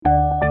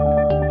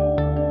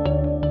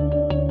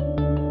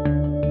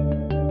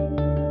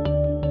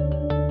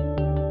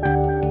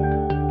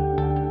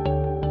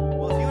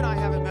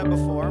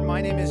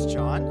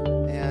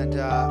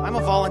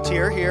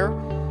here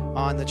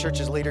on the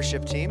church's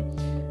leadership team,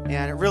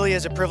 and it really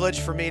is a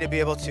privilege for me to be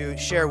able to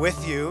share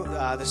with you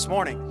this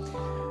morning.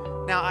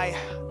 Now,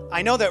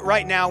 I know that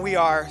right now we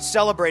are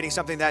celebrating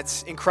something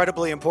that's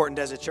incredibly important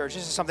as a church.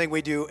 This is something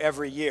we do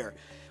every year.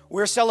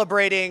 We're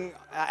celebrating,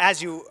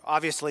 as you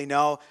obviously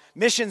know,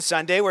 Mission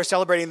Sunday. We're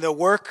celebrating the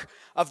work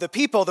of the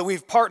people that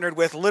we've partnered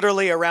with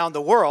literally around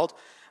the world.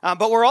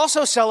 But we're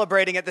also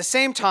celebrating at the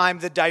same time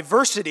the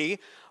diversity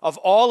of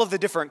all of the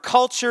different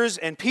cultures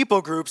and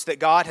people groups that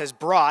God has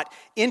brought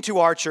into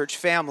our church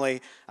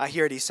family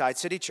here at Eastside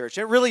City Church.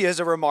 It really is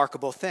a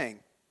remarkable thing.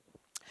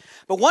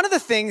 But one of the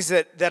things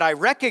that I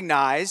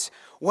recognize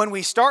when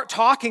we start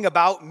talking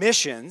about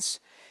missions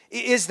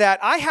is that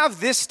I have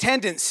this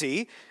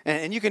tendency,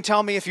 and you can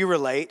tell me if you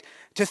relate,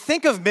 to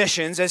think of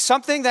missions as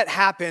something that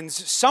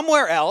happens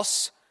somewhere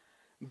else,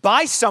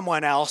 by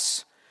someone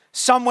else,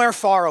 somewhere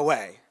far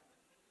away.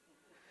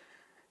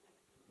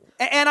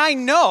 And I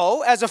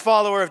know, as a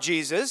follower of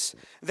Jesus,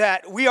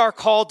 that we are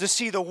called to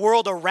see the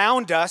world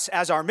around us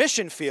as our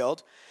mission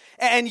field.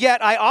 And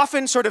yet I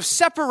often sort of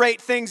separate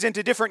things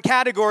into different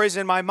categories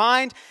in my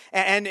mind.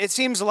 And it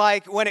seems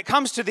like when it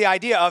comes to the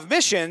idea of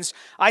missions,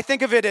 I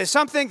think of it as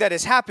something that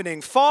is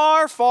happening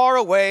far, far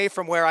away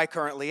from where I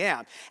currently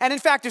am. And in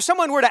fact, if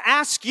someone were to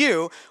ask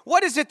you,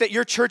 what is it that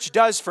your church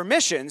does for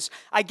missions?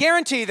 I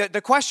guarantee that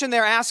the question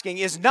they're asking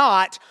is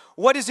not,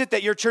 what is it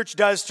that your church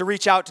does to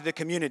reach out to the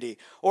community?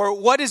 Or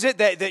what is it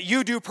that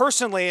you do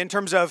personally in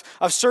terms of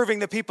serving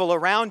the people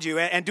around you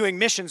and doing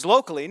missions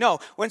locally? No,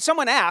 when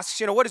someone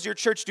asks, what does your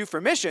church do for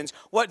missions?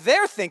 What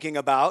they're thinking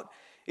about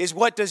is,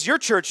 what does your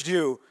church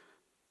do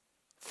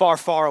far,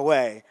 far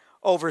away,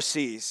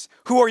 overseas?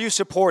 Who are you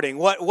supporting?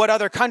 What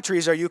other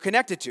countries are you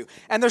connected to?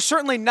 And there's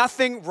certainly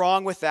nothing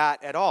wrong with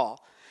that at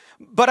all.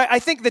 But I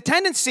think the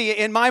tendency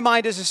in my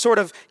mind is to sort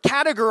of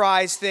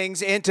categorize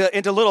things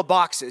into little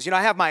boxes.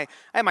 I have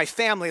my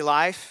family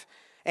life,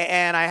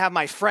 and I have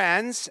my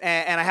friends,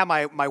 and I have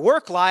my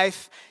work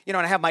life, and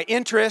I have my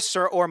interests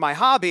or my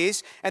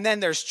hobbies, and then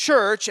there's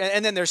church,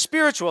 and then there's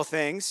spiritual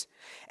things.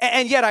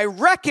 And yet I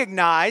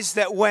recognize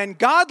that when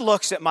God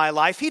looks at my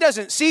life, He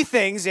doesn't see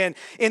things in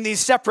these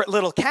separate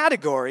little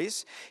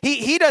categories.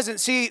 He doesn't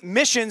see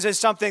missions as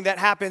something that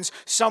happens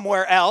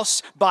somewhere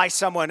else by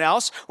someone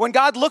else. When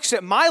God looks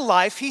at my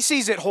life, He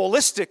sees it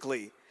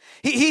holistically.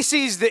 He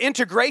sees the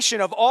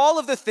integration of all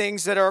of the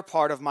things that are a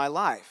part of my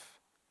life.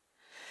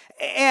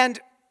 And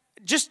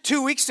just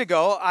 2 weeks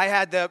ago, I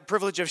had the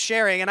privilege of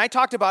sharing, and I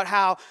talked about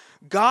how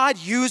God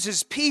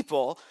uses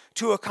people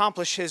to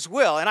accomplish His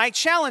will. And I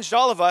challenged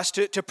all of us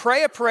to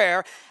pray a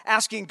prayer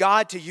asking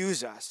God to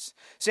use us,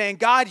 saying,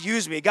 God,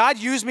 use me. God,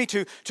 use me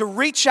to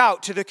reach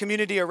out to the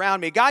community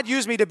around me. God,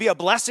 use me to be a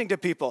blessing to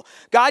people.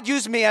 God,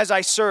 use me as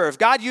I serve.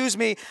 God, use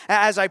me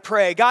as I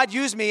pray. God,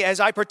 use me as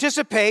I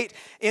participate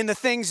in the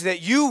things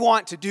that you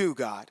want to do,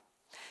 God.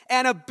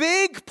 And a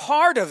big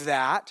part of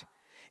that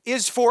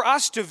is for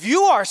us to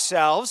view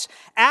ourselves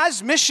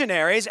as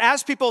missionaries,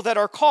 as people that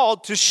are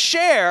called to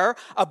share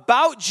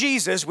about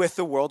Jesus with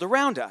the world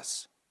around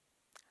us.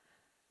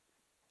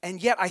 And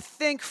yet I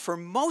think for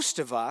most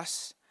of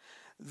us,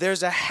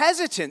 there's a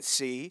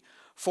hesitancy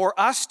for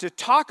us to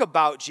talk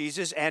about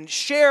Jesus and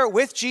share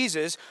with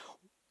Jesus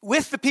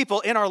with the people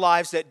in our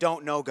lives that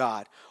don't know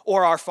God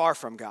or are far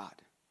from God.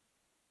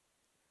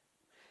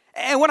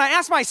 And when I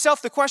ask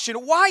myself the question,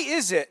 why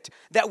is it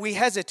that we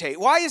hesitate?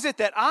 Why is it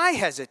that I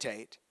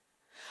hesitate?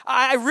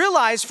 I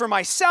realize for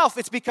myself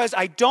it's because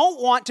I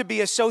don't want to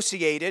be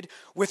associated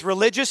with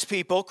religious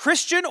people,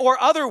 Christian or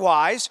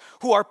otherwise,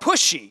 who are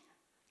pushy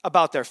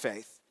about their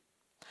faith.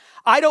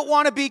 I don't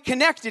want to be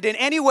connected in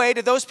any way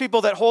to those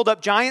people that hold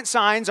up giant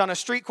signs on a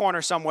street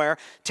corner somewhere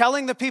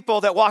telling the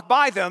people that walk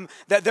by them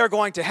that they're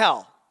going to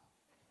hell.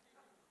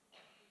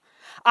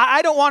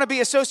 I don't want to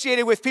be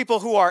associated with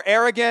people who are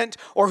arrogant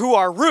or who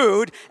are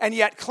rude and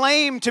yet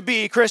claim to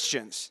be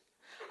Christians.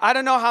 I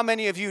don't know how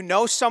many of you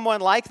know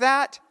someone like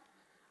that.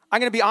 I'm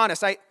going to be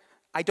honest, I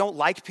don't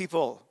like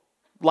people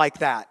like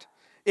that.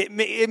 It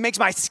makes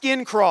my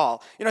skin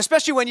crawl.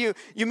 Especially when you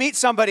meet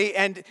somebody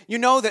and you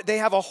know that they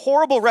have a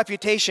horrible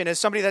reputation as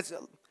somebody that's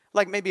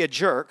like maybe a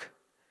jerk,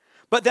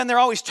 but then they're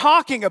always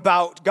talking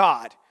about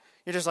God.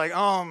 You're just like,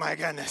 oh my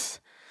goodness.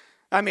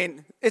 I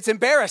mean, it's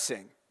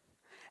embarrassing.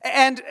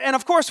 And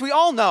of course, we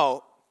all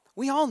know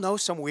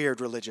some weird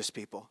religious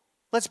people.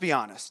 Let's be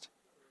honest.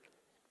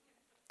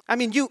 I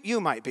mean, you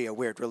might be a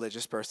weird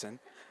religious person.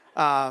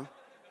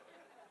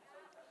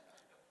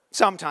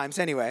 Sometimes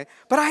anyway.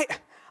 But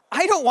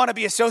I don't want to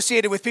be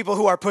associated with people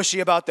who are pushy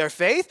about their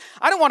faith.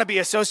 I don't want to be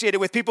associated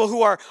with people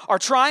who are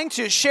trying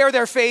to share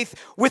their faith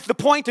with the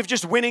point of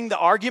just winning the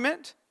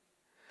argument.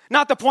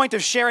 Not the point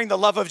of sharing the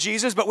love of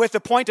Jesus, but with the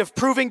point of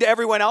proving to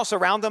everyone else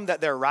around them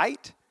that they're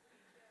right.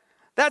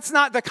 That's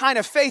not the kind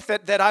of faith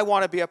that I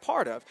want to be a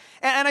part of.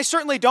 And I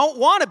certainly don't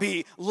want to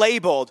be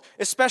labeled,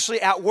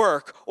 especially at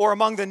work or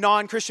among the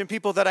non-Christian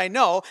people that I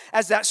know,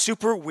 as that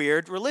super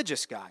weird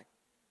religious guy.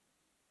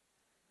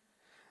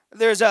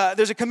 There's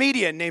a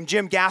comedian named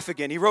Jim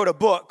Gaffigan. He wrote a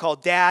book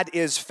called Dad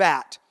is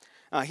Fat.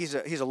 He's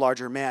a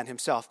larger man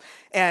himself.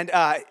 And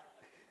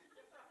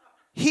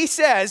he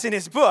says in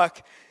his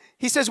book,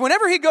 he says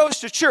whenever he goes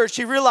to church,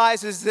 he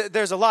realizes that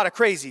there's a lot of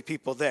crazy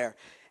people there.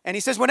 And he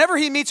says whenever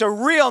he meets a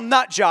real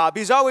nut job,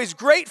 he's always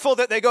grateful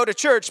that they go to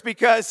church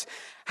because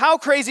how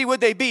crazy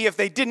would they be if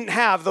they didn't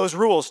have those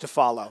rules to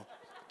follow?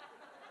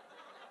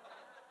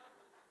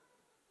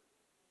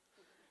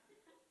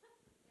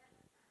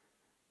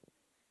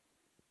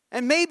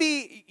 And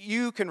maybe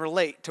you can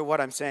relate to what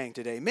I'm saying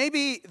today.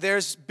 Maybe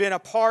there's been a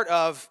part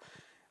of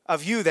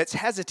you that's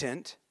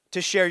hesitant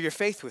to share your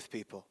faith with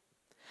people.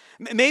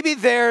 Maybe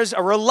there's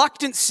a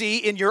reluctancy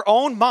in your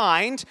own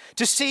mind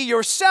to see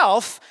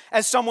yourself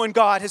as someone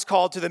God has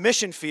called to the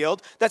mission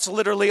field that's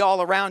literally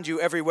all around you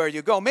everywhere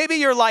you go. Maybe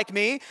you're like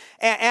me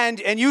and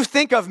you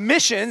think of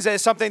missions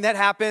as something that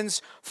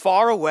happens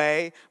far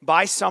away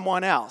by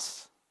someone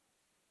else.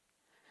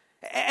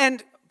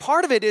 And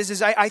part of it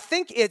is I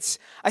think it's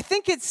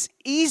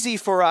easy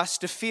for us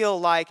to feel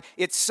like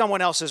it's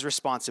someone else's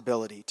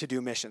responsibility to do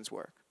missions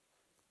work.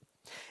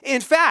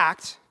 In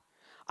fact,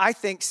 I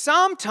think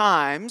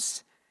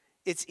sometimes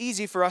it's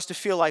easy for us to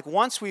feel like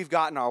once we've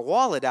gotten our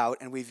wallet out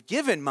and we've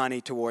given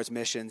money towards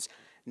missions,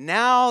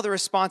 now the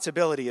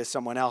responsibility is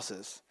someone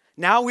else's.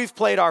 Now we've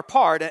played our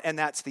part and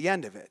that's the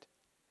end of it.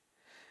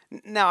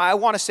 Now, I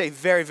want to say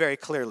very, very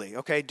clearly,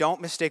 okay, don't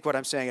mistake what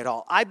I'm saying at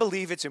all. I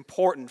believe it's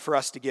important for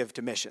us to give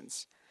to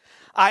missions.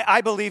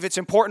 I believe it's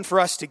important for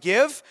us to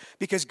give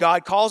because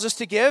God calls us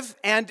to give.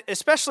 And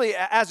especially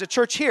as a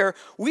church here,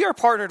 we are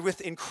partnered with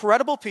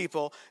incredible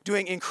people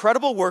doing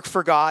incredible work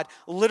for God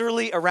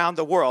literally around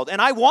the world. And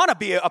I want to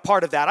be a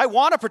part of that. I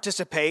want to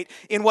participate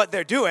in what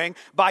they're doing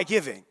by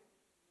giving.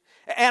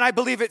 And I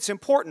believe it's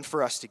important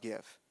for us to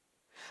give.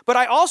 But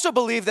I also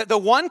believe that the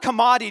one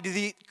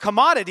commodity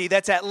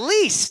that's at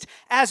least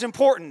as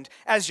important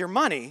as your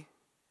money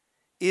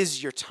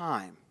is your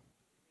time.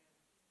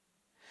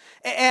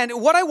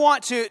 And what I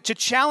want to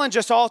challenge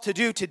us all to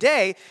do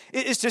today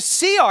is to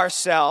see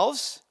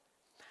ourselves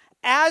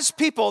as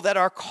people that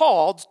are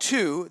called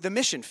to the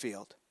mission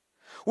field.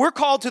 We're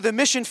called to the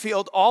mission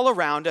field all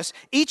around us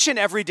each and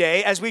every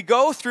day as we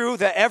go through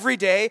the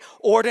everyday,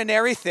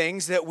 ordinary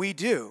things that we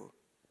do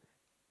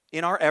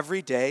in our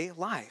everyday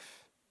life.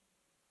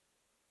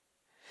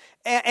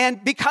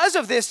 And because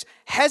of this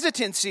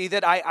hesitancy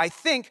that I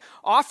think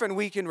often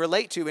we can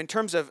relate to in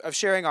terms of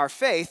sharing our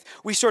faith,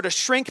 we sort of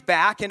shrink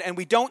back and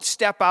we don't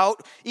step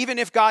out, even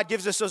if God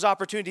gives us those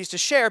opportunities to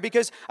share,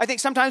 because I think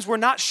sometimes we're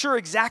not sure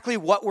exactly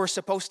what we're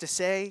supposed to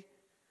say.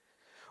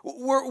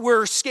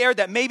 We're scared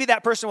that maybe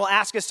that person will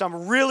ask us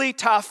some really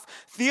tough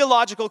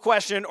theological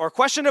question or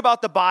question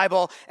about the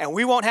Bible, and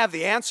we won't have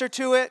the answer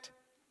to it.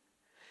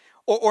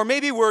 Or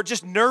maybe we're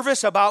just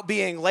nervous about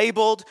being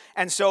labeled,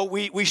 and so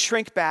we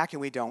shrink back and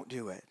we don't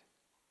do it.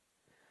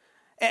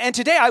 And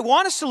today I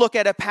want us to look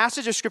at a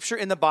passage of Scripture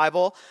in the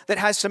Bible that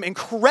has some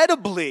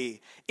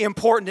incredibly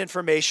important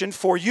information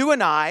for you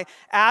and I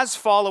as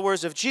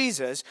followers of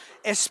Jesus,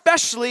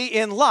 especially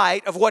in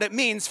light of what it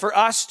means for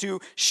us to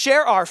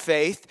share our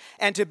faith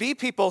and to be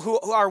people who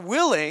are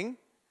willing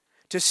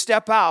to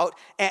step out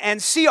and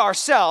see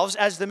ourselves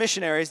as the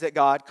missionaries that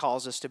God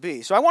calls us to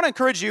be. So I want to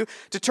encourage you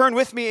to turn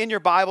with me in your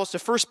Bibles to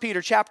 1 Peter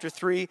chapter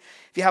 3.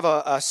 If you have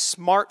a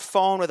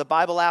smartphone with a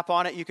Bible app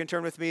on it, you can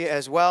turn with me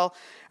as well.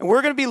 And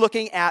we're going to be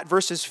looking at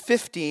verses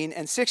 15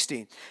 and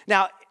 16.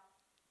 Now,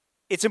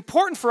 it's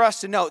important for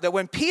us to note that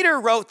when Peter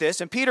wrote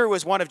this, and Peter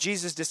was one of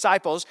Jesus'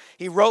 disciples,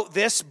 he wrote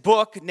this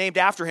book named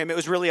after him. It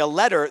was really a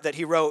letter that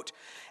he wrote.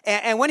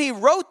 And when he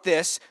wrote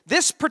this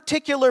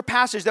particular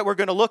passage that we're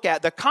going to look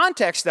at, the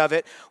context of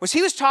it was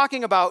he was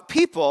talking about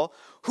people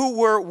who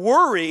were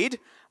worried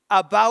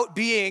about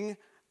being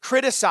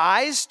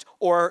criticized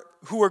or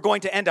who were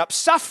going to end up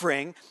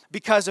suffering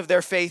because of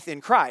their faith in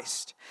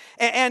Christ.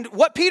 And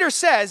what Peter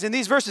says in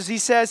these verses, he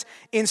says,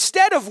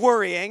 instead of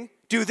worrying,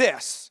 do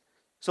this.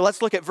 So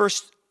let's look at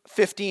verse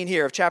 15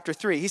 here of chapter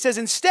 3. He says,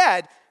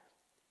 instead,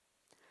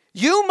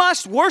 you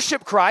must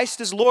worship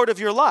Christ as Lord of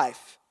your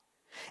life.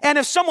 And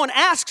if someone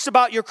asks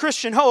about your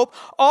Christian hope,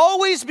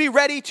 always be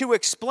ready to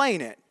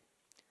explain it.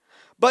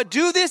 But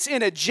do this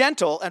in a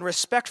gentle and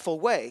respectful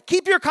way.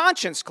 Keep your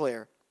conscience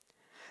clear.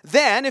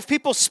 Then, if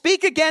people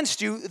speak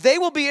against you, they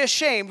will be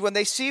ashamed when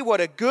they see what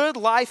a good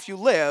life you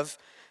live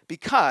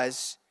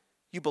because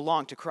you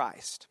belong to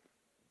Christ.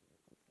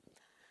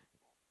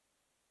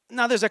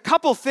 Now, there's a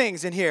couple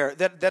things in here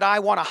that I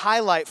want to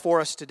highlight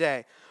for us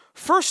today.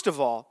 First of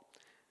all,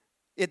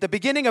 at the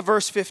beginning of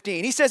verse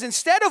 15, he says,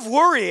 instead of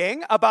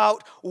worrying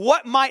about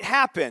what might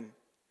happen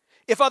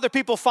if other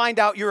people find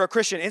out you're a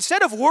Christian,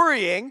 instead of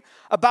worrying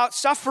about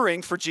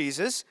suffering for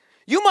Jesus,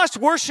 you must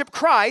worship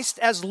Christ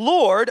as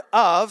Lord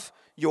of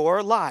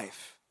your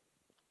life.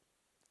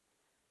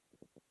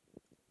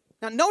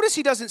 Now, notice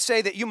he doesn't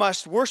say that you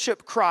must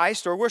worship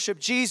Christ or worship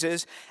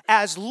Jesus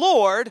as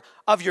Lord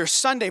of your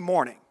Sunday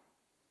morning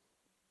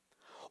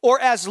or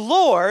as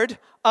Lord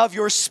of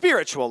your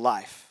spiritual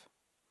life,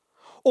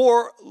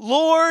 or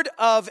Lord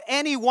of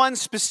any one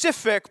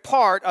specific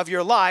part of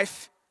your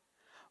life,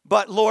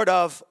 but Lord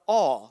of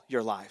all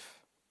your life.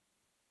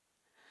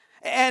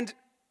 And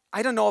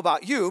I don't know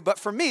about you, but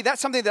for me,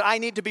 that's something that I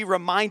need to be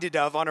reminded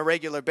of on a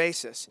regular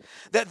basis.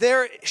 That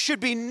there should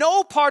be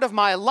no part of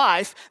my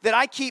life that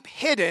I keep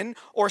hidden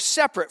or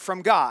separate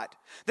from God.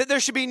 That there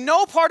should be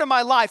no part of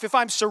my life, if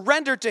I'm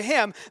surrendered to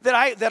Him, that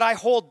I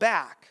hold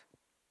back.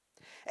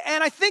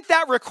 And I think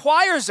that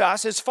requires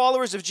us as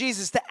followers of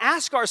Jesus to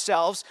ask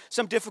ourselves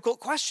some difficult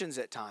questions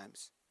at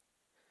times.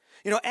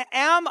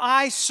 Am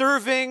I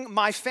serving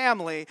my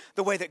family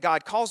the way that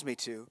God calls me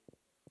to?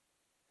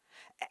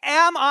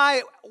 Am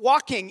I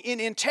walking in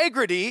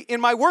integrity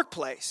in my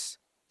workplace?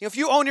 If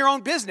you own your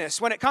own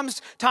business, when it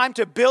comes time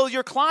to bill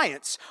your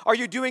clients, are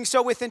you doing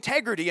so with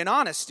integrity and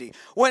honesty?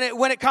 When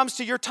it comes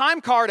to your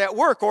time card at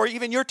work or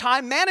even your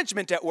time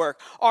management at work,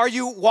 are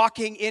you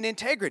walking in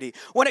integrity?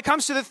 When it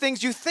comes to the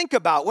things you think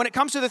about, when it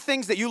comes to the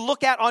things that you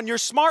look at on your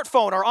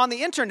smartphone or on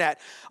the internet,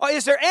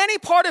 is there any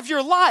part of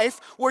your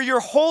life where you're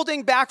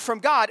holding back from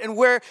God and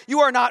where you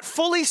are not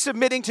fully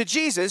submitting to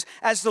Jesus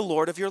as the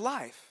Lord of your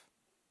life?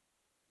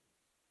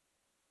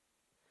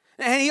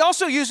 And he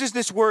also uses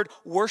this word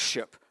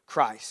worship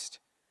Christ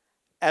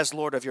as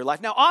Lord of your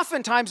life. Now,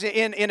 oftentimes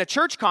in a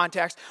church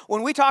context,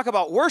 when we talk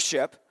about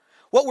worship,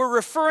 what we're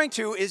referring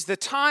to is the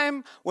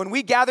time when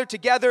we gather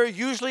together,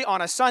 usually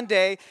on a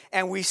Sunday,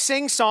 and we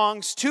sing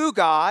songs to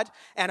God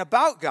and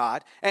about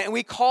God, and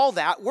we call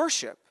that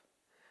worship.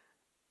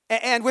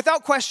 And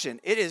without question,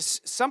 it is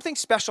something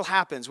special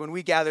happens when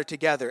we gather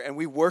together and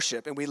we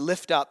worship and we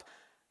lift up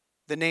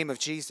the name of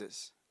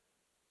Jesus.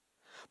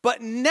 But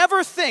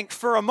never think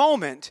for a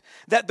moment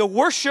that the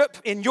worship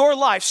in your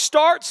life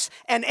starts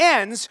and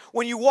ends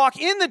when you walk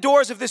in the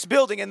doors of this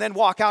building and then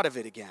walk out of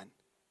it again.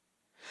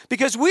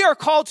 Because we are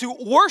called to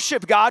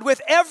worship God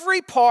with every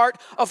part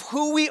of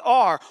who we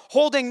are,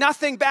 holding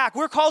nothing back.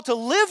 We're called to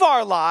live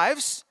our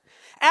lives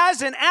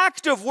as an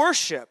act of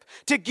worship,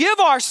 to give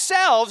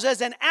ourselves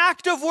as an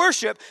act of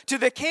worship to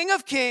the King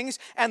of Kings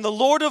and the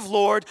Lord of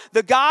Lords,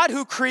 the God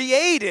who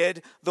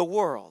created the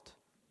world.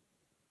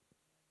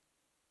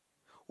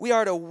 We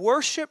are to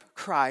worship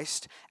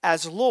Christ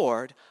as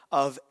Lord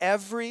of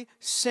every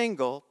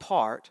single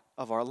part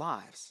of our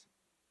lives.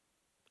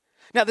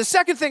 Now, the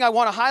second thing I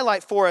want to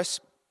highlight for us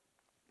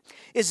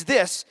is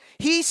this.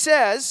 He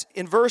says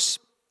in verse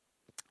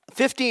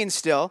 15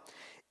 still,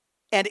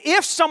 and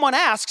if someone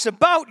asks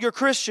about your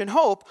Christian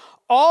hope,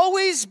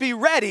 always be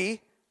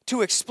ready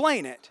to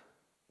explain it.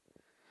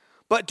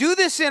 But do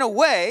this in a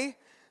way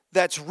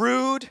that's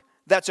rude,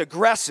 that's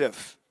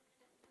aggressive.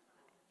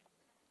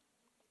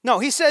 No,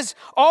 he says,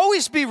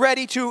 always be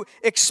ready to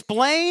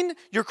explain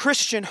your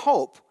Christian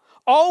hope.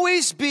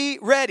 Always be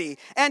ready,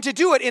 and to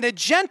do it in a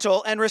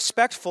gentle and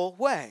respectful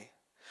way.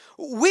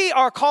 We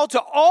are called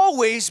to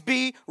always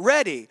be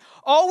ready.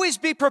 Always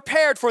be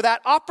prepared for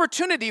that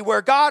opportunity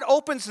where God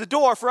opens the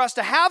door for us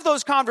to have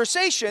those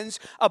conversations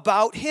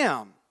about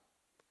Him.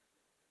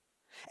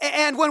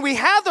 And when we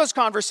have those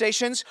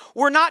conversations,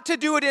 we're not to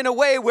do it in a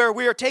way where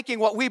we are taking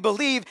what we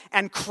believe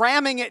and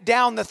cramming it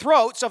down the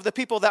throats of the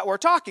people that we're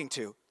talking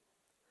to.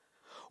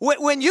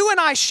 When you and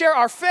I share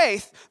our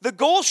faith, the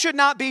goal should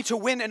not be to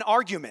win an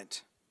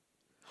argument.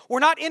 We're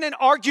not in an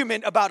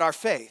argument about our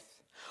faith.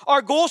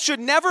 Our goal should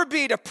never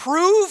be to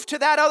prove to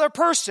that other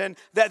person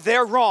that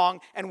they're wrong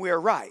and we're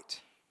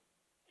right.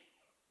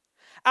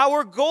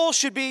 Our goal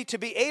should be to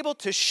be able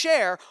to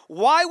share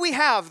why we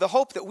have the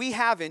hope that we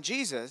have in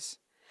Jesus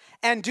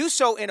and do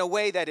so in a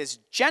way that is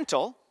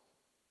gentle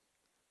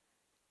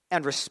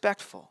and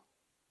respectful.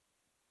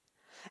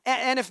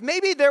 And if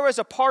maybe there was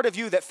a part of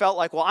you that felt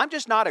like, well, I'm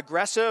just not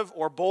aggressive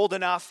or bold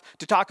enough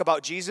to talk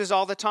about Jesus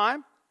all the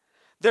time,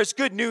 there's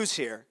good news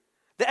here.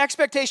 The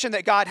expectation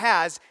that God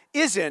has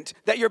isn't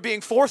that you're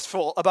being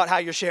forceful about how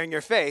you're sharing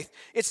your faith.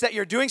 It's that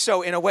you're doing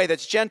so in a way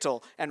that's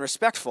gentle and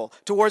respectful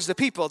towards the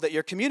people that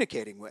you're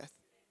communicating with.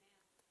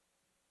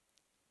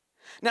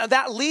 Now,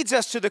 that leads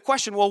us to the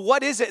question, well,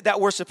 what is it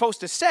that we're supposed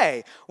to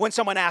say when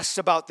someone asks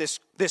about this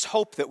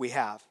hope that we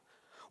have?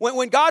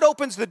 When God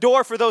opens the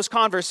door for those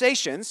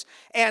conversations,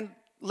 and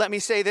let me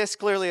say this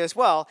clearly as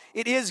well,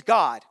 it is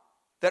God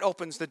that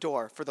opens the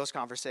door for those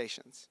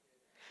conversations.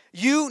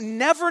 You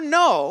never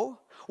know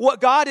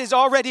what God is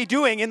already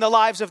doing in the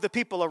lives of the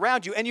people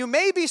around you, and you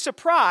may be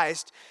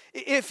surprised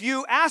if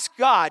you ask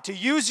God to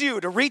use you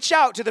to reach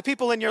out to the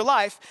people in your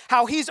life,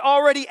 how He's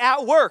already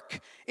at work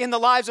in the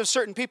lives of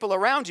certain people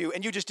around you,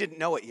 and you just didn't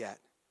know it yet.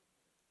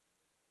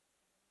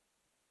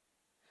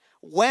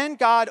 When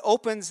God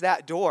opens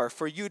that door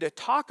for you to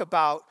talk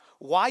about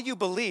why you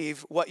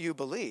believe what you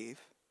believe,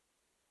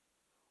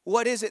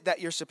 what is it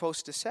that you're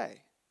supposed to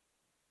say?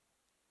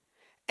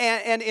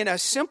 And in a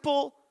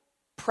simple,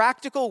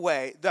 practical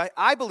way,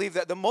 I believe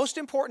that the most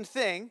important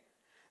thing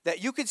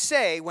that you could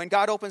say when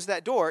God opens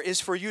that door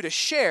is for you to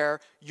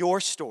share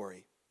your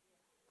story.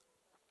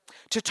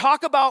 To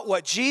talk about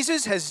what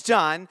Jesus has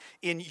done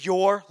in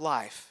your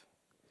life.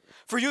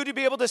 For you to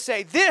be able to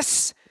say,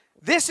 this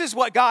is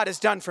what God has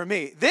done for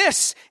me.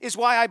 This is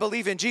why I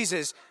believe in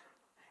Jesus.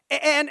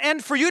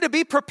 And for you to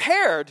be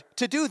prepared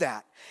to do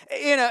that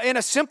in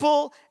a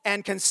simple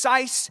and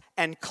concise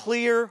and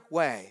clear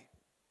way.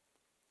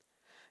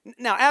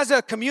 Now, as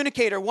a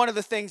communicator, one of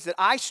the things that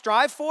I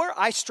strive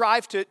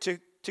to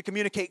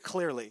communicate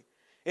clearly.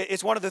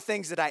 It's one of the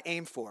things that I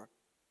aim for.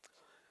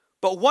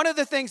 But one of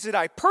the things that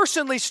I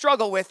personally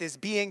struggle with is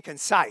being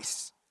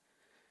concise.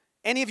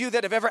 Any of you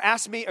that have ever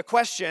asked me a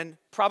question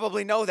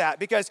probably know that,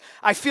 because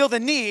I feel the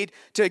need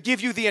to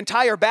give you the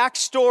entire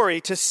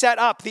backstory to set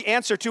up the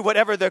answer to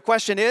whatever the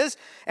question is.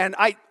 And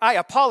I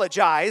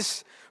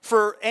apologize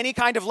for any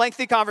kind of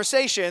lengthy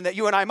conversation that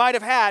you and I might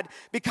have had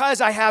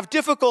because I have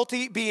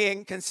difficulty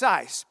being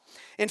concise.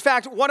 In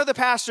fact, one of the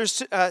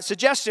pastors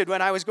suggested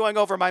when I was going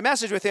over my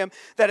message with him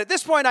that at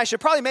this point I should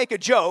probably make a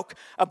joke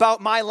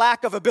about my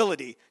lack of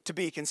ability to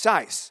be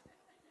concise.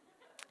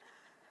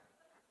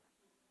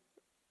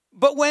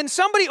 But when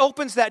somebody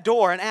opens that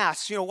door and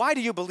asks, why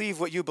do you believe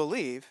what you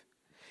believe?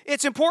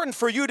 It's important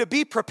for you to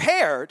be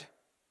prepared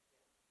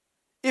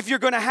if you're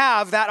going to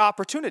have that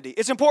opportunity.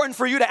 It's important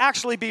for you to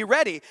actually be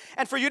ready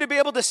and for you to be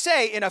able to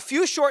say in a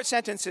few short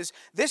sentences,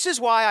 this is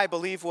why I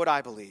believe what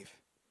I believe.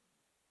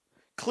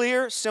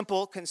 Clear,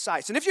 simple,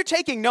 concise. And if you're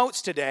taking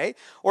notes today,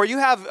 or you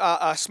have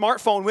a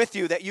smartphone with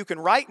you that you can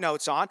write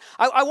notes on,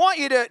 I want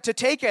you to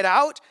take it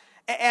out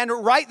and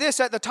write this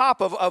at the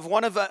top of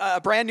one of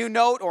a brand new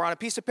note or on a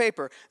piece of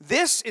paper.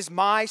 This is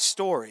my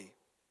story.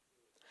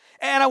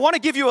 And I want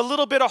to give you a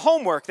little bit of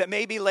homework that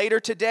maybe later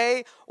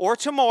today or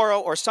tomorrow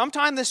or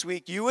sometime this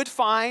week you would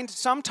find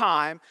some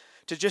time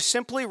to just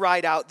simply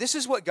write out, this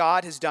is what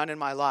God has done in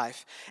my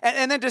life.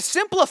 And then to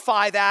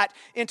simplify that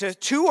into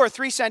 2 or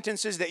 3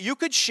 sentences that you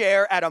could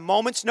share at a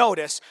moment's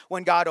notice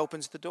when God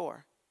opens the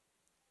door.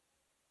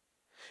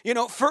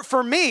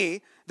 For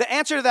me, the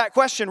answer to that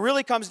question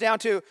really comes down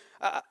to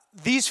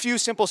these few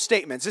simple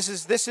statements.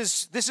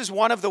 This is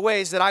one of the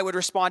ways that I would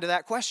respond to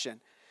that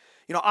question.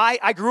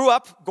 I grew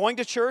up going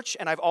to church,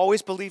 and I've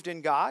always believed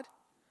in God.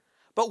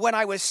 But when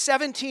I was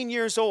 17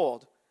 years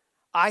old,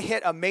 I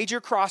hit a major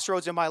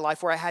crossroads in my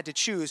life where I had to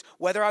choose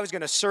whether I was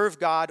going to serve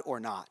God or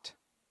not.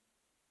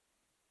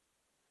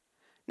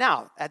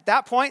 Now, at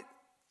that point,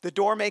 the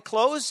door may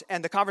close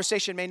and the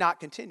conversation may not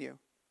continue.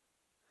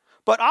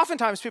 But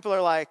oftentimes people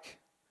are like,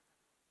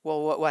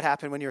 well, what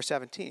happened when you were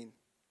 17?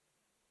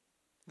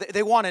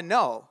 They want to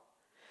know.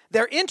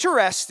 They're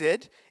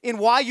interested in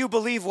why you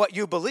believe what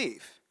you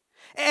believe.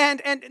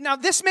 And now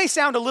this may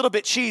sound a little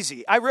bit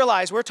cheesy. I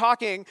realize we're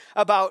talking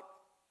about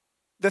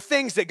the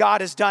things that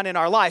God has done in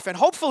our life. And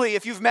hopefully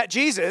if you've met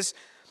Jesus,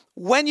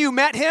 when you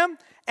met him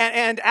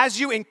and as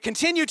you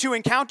continue to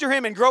encounter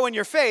him and grow in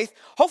your faith,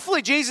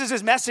 hopefully Jesus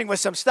is messing with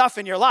some stuff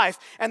in your life.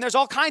 And there's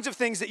all kinds of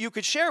things that you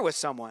could share with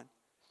someone.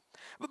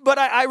 But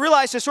I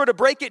realize to sort of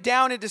break it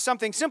down into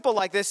something simple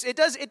like this, it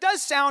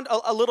does sound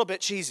a little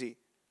bit cheesy.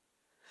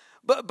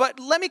 But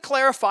let me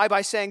clarify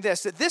by saying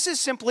this, that this is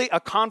simply a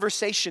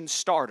conversation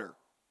starter.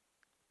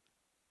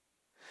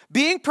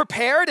 Being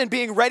prepared and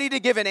being ready to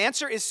give an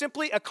answer is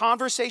simply a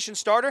conversation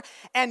starter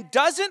and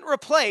doesn't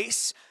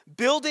replace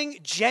building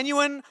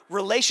genuine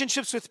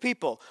relationships with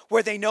people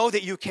where they know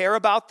that you care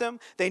about them,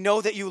 they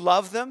know that you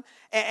love them,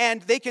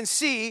 and they can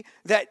see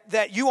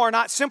that you are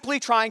not simply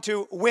trying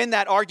to win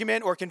that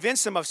argument or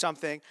convince them of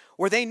something,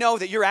 where they know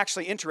that you're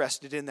actually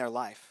interested in their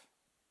life.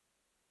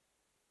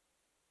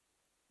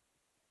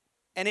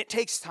 And it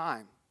takes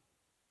time.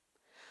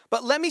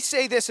 But let me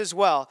say this as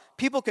well.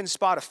 People can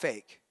spot a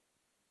fake.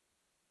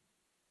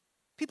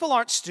 People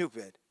aren't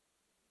stupid.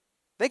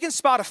 They can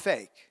spot a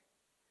fake.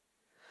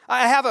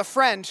 I have a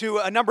friend who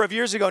a number of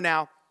years ago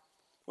now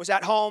was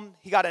at home.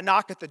 He got a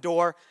knock at the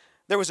door.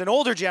 There was an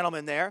older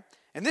gentleman there,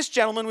 and this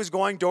gentleman was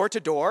going door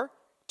to door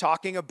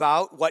talking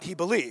about what he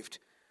believed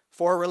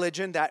for a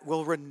religion that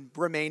will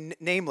remain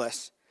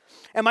nameless.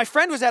 And my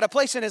friend was at a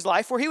place in his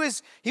life where he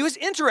was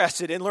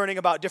interested in learning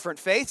about different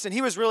faiths, and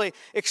he was really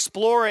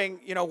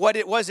exploring, what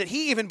it was that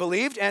he even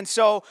believed. And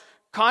so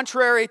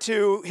contrary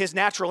to his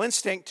natural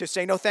instinct to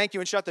say no thank you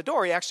and shut the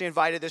door, he actually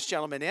invited this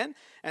gentleman in,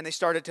 and they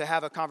started to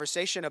have a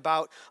conversation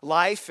about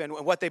life and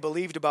what they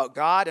believed about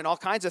God and all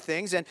kinds of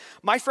things. And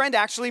my friend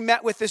actually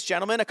met with this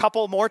gentleman a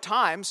couple more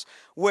times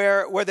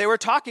where they were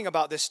talking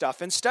about this stuff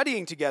and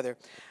studying together.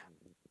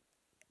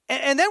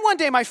 And then one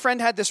day my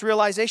friend had this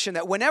realization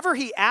that whenever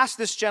he asked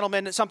this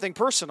gentleman something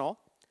personal,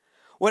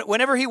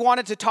 whenever he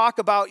wanted to talk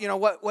about,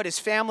 what his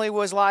family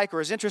was like or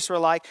his interests were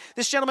like,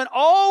 this gentleman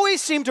always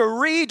seemed to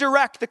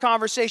redirect the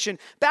conversation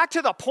back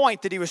to the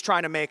point that he was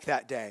trying to make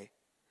that day.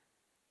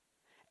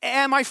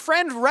 And my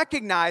friend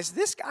recognized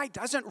this guy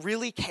doesn't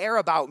really care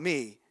about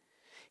me.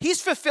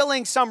 He's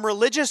fulfilling some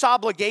religious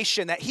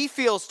obligation that he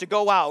feels to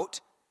go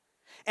out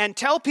and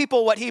tell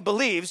people what he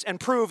believes and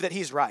prove that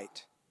he's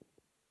right.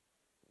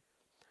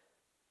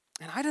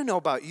 And I don't know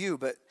about you,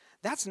 but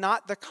that's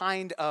not the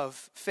kind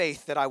of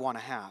faith that I want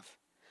to have.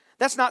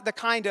 That's not the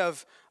kind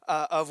of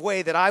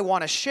way that I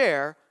want to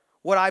share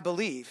what I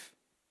believe.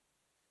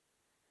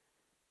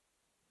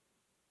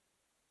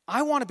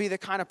 I want to be the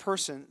kind of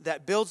person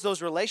that builds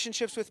those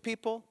relationships with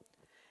people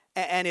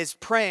and is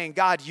praying,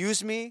 God,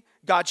 use me.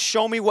 God,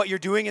 show me what you're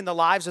doing in the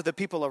lives of the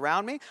people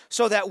around me,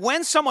 so that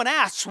when someone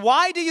asks,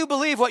 why do you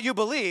believe what you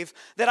believe,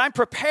 that I'm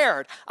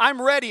prepared,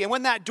 I'm ready, and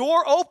when that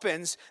door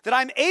opens, that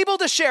I'm able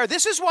to share,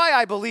 this is why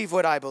I believe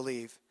what I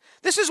believe.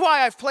 This is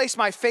why I've placed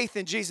my faith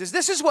in Jesus.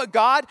 This is what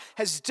God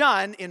has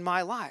done in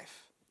my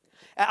life.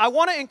 I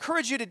want to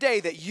encourage you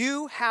today that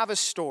you have a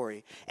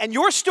story, and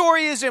your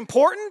story is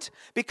important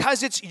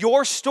because it's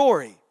your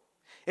story.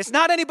 It's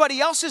not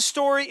anybody else's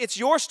story, it's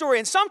your story.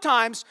 And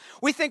sometimes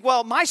we think,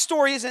 well, my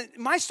story isn't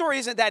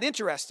that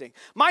interesting.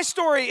 My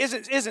story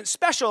isn't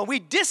special, and we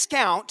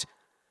discount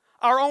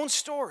our own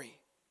story.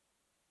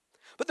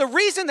 But the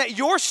reason that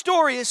your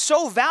story is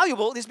so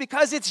valuable is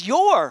because it's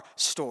your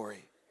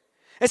story.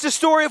 It's the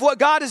story of what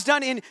God has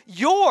done in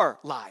your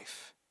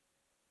life.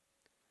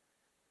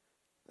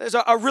 There's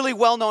a really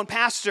well-known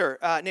pastor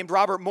named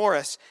Robert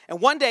Morris,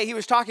 and one day he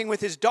was talking with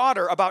his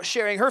daughter about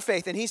sharing her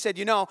faith, and he said,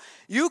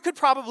 you could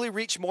probably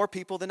reach more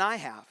people than I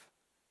have.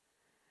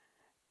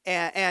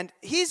 And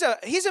he's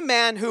a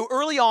man who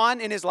early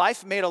on in his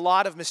life made a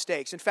lot of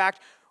mistakes. In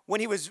fact, when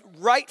he was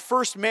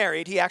first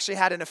married, he actually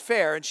had an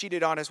affair and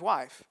cheated on his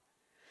wife.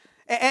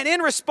 And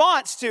in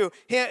response to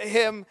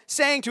him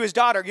saying to his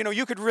daughter,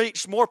 you could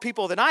reach more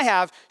people than I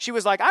have, she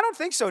was like, I don't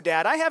think so,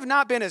 Dad. I have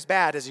not been as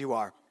bad as you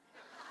are.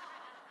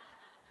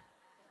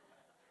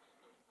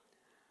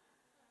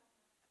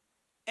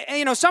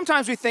 And,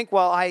 sometimes we think,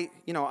 well,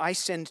 I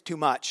sinned too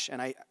much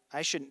and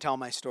I shouldn't tell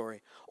my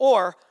story.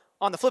 Or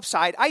on the flip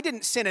side, I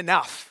didn't sin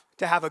enough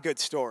to have a good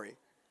story.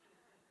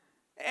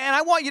 And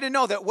I want you to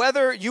know that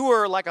whether you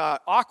were like an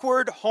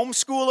awkward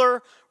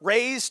homeschooler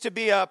raised to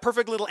be a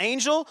perfect little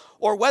angel,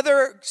 or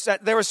whether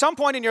there was some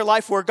point in your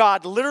life where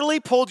God literally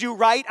pulled you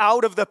right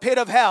out of the pit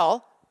of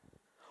hell,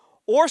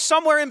 or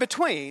somewhere in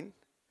between,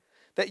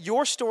 that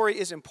your story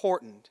is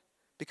important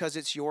because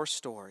it's your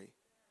story.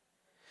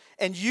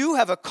 And you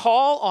have a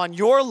call on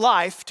your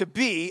life to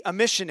be a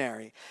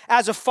missionary.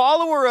 As a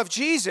follower of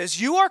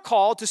Jesus, you are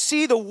called to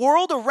see the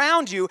world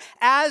around you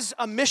as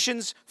a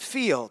missions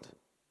field.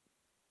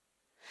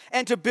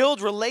 And to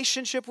build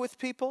relationship with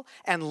people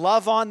and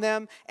love on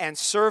them and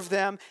serve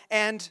them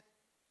and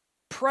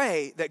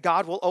pray that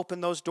God will open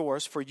those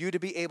doors for you to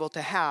be able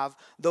to have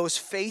those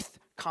faith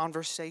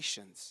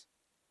conversations.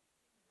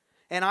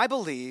 And I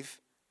believe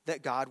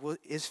that God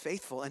is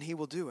faithful and He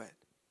will do it.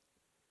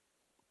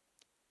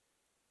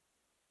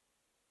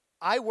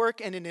 I work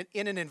in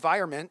an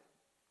environment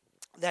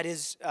that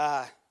is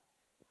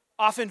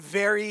often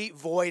very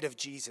void of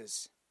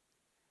Jesus.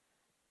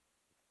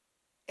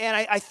 And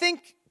I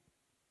think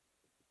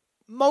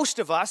most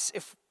of us,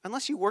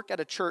 unless you work at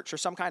a church or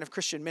some kind of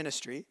Christian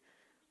ministry,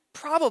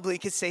 probably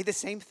could say the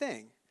same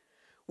thing.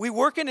 We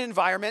work in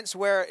environments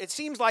where it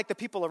seems like the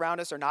people around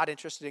us are not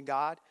interested in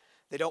God.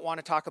 They don't want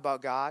to talk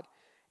about God.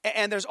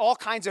 And there's all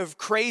kinds of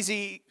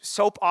crazy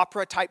soap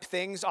opera type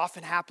things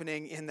often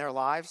happening in their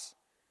lives.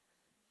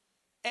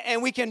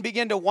 And we can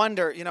begin to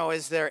wonder,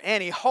 is there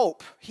any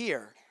hope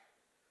here?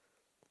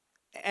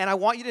 And I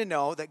want you to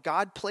know that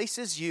God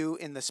places you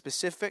in the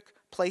specific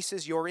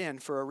places you're in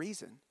for a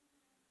reason,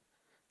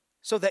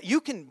 so that you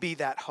can be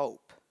that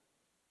hope.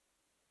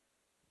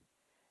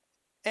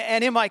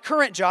 And in my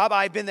current job,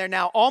 I've been there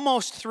now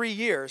almost 3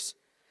 years,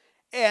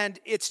 and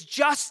it's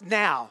just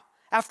now,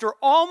 after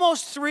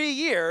almost 3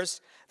 years,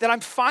 that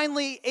I'm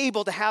finally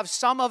able to have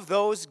some of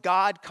those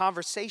God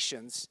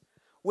conversations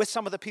with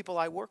some of the people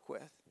I work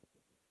with.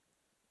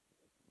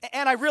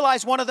 And I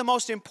realize one of the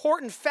most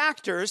important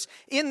factors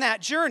in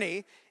that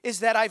journey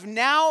is that I'm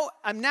now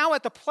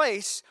at the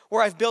place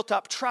where I've built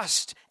up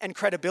trust and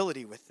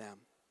credibility with them.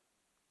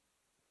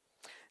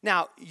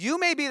 Now, you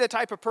may be the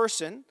type of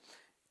person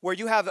where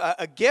you have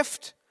a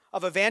gift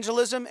of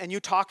evangelism and you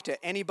talk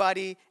to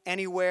anybody,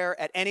 anywhere,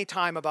 at any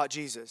time about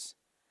Jesus.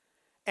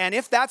 And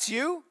if that's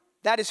you,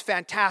 that is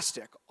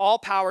fantastic. All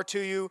power to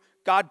you.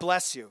 God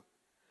bless you.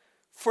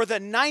 For the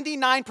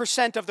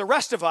 99% of the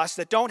rest of us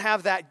that don't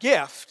have that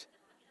gift,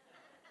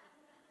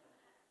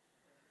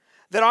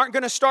 that aren't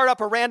going to start up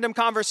a random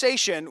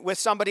conversation with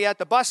somebody at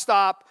the bus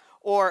stop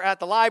or at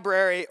the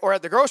library or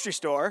at the grocery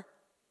store,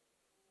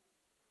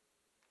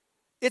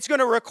 it's going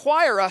to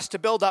require us to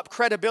build up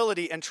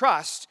credibility and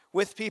trust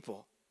with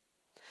people.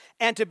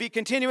 And to be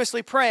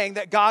continuously praying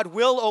that God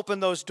will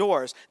open those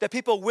doors, that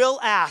people will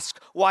ask,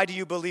 why do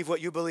you believe what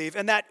you believe?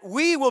 And that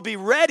we will be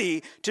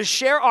ready to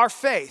share our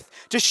faith,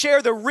 to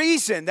share the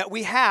reason that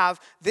we have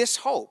this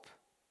hope.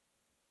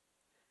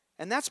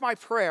 And that's my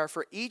prayer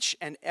for each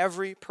and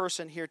every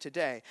person here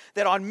today,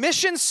 that on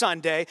Mission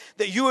Sunday,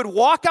 that you would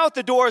walk out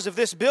the doors of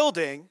this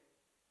building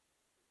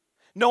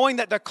knowing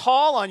that the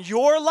call on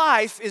your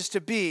life is to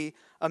be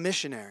a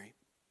missionary.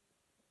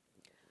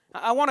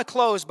 I want to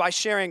close by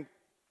sharing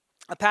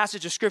a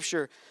passage of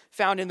Scripture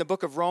found in the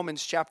book of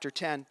Romans chapter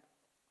 10.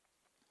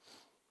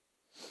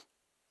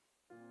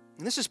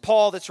 And this is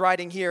Paul that's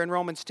writing here in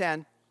Romans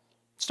 10.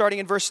 Starting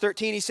in verse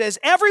 13, he says,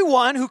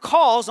 "Everyone who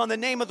calls on the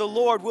name of the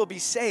Lord will be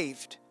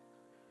saved.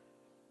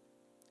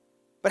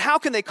 But how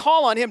can they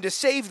call on Him to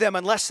save them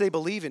unless they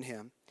believe in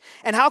Him?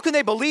 And how can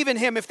they believe in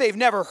him if they've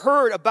never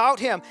heard about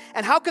him?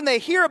 And how can they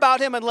hear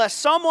about him unless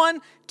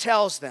someone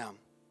tells them?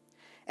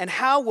 And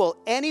how will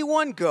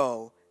anyone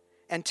go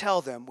and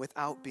tell them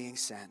without being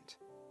sent?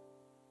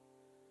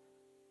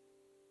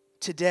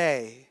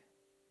 Today,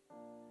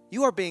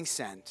 you are being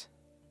sent.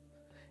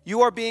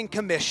 You are being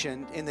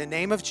commissioned in the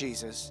name of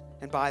Jesus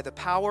and by the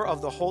power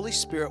of the Holy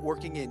Spirit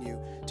working in you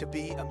to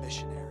be a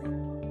missionary.